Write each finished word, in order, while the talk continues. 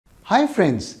Hi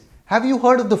friends, have you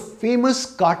heard of the famous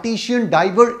Cartesian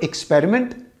diver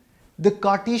experiment? The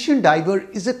Cartesian diver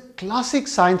is a classic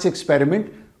science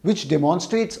experiment which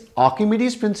demonstrates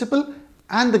Archimedes' principle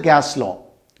and the gas law.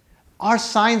 Our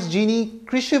science genie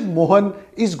Krishiv Mohan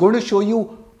is going to show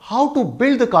you how to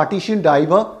build the Cartesian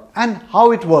diver and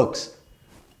how it works.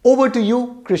 Over to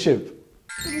you, Krishiv.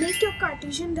 To make your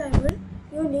Cartesian diver,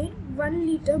 you need 1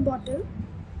 liter bottle,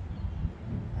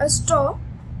 a straw,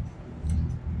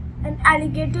 an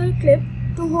alligator clip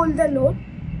to hold the load,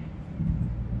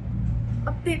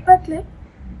 a paper clip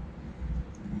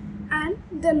and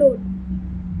the load.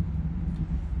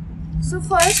 So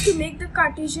first, to make the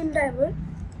Cartesian diver,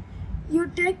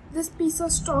 you take this piece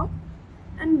of straw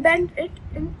and bend it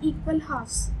in equal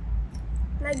halves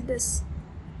like this.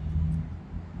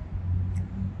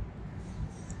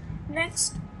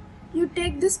 Next, you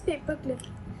take this paper clip.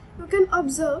 You can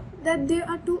observe that there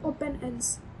are 2 open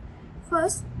ends.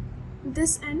 First,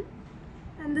 this end,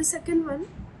 and the second one,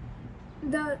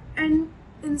 the end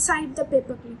inside the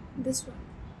paper clip, this one.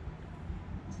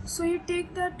 So you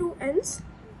take the 2 ends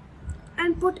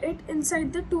and put it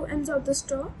inside the 2 ends of the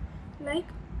straw like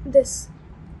this.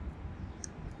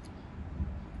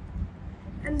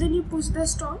 And then you push the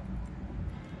straw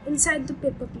inside the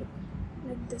paper clip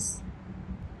like this.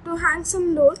 To hang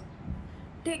some load,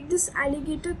 take this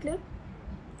alligator clip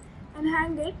and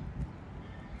hang it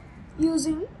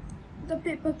using the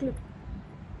paper clip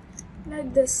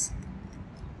like this.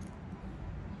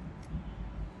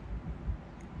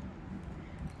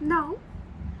 Now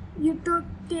you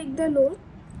take the load,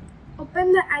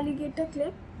 open the alligator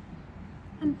clip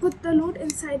and put the load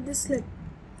inside this slip.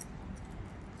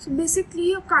 So basically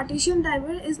your Cartesian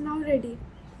diver is now ready.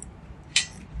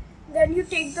 Then you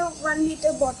take the 1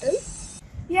 liter bottle.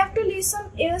 You have to leave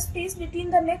some air space between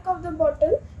the neck of the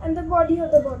bottle and the body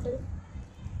of the bottle.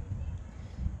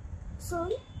 So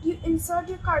you insert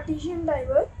your Cartesian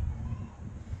diver.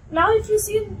 Now if you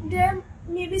see, there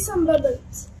may be some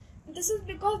bubbles. This is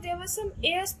because there was some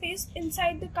air space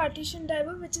inside the Cartesian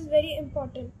diver, which is very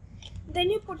important. Then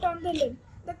you put on the lid.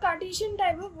 The Cartesian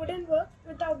diver wouldn't work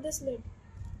without this lid.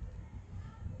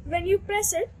 When you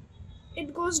press it,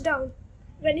 it goes down.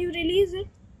 When you release it,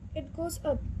 it goes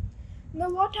up. Now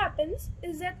what happens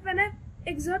is that when I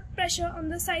exert pressure on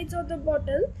the sides of the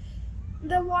bottle,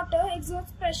 the water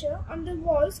exerts pressure on the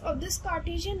walls of this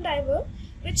Cartesian diver,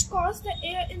 which cause the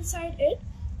air inside it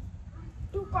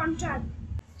to contract.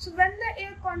 So when the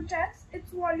air contracts,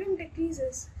 its volume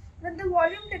decreases. When the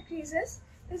volume decreases,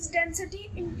 its density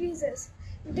increases.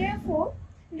 Therefore,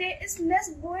 there is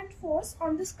less buoyant force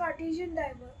on this Cartesian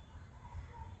diver.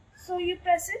 So you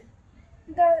press it,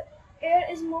 the air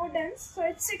is more dense, so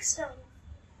it sinks down.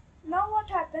 Now what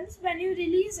happens when you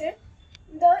release it?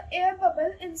 The air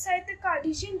bubble inside the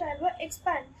Cartesian diver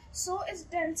expands, so its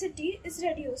density is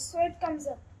reduced, so it comes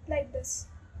up like this.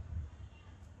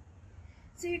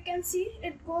 So you can see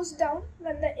it goes down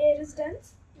when the air is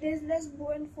dense, there is less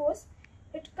buoyant force.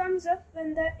 It comes up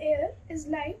when the air is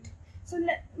light, so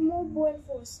more buoyant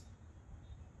force.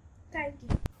 Thank you.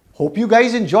 Hope you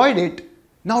guys enjoyed it.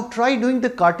 Now try doing the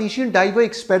Cartesian diver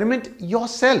experiment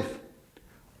yourself.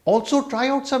 Also try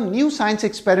out some new science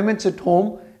experiments at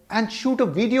home and shoot a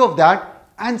video of that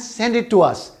and send it to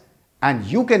us. And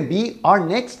you can be our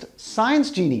next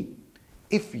science genie.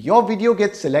 If your video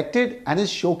gets selected and is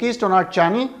showcased on our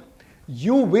channel,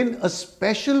 you win a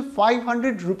special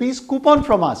 500 rupees coupon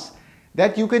from us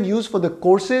that you can use for the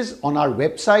courses on our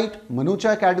website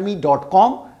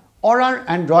manochaacademy.com or our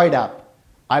Android app.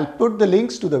 I'll put the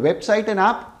links to the website and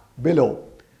app below.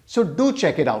 So do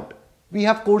check it out. We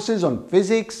have courses on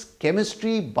physics,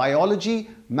 chemistry, biology,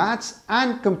 maths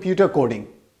and computer coding.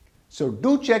 So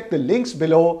do check the links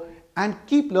below and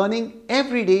keep learning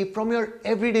every day from your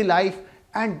everyday life,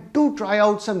 and do try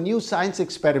out some new science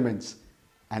experiments.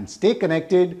 And stay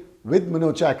connected with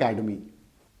Manocha Academy.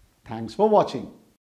 Thanks for watching.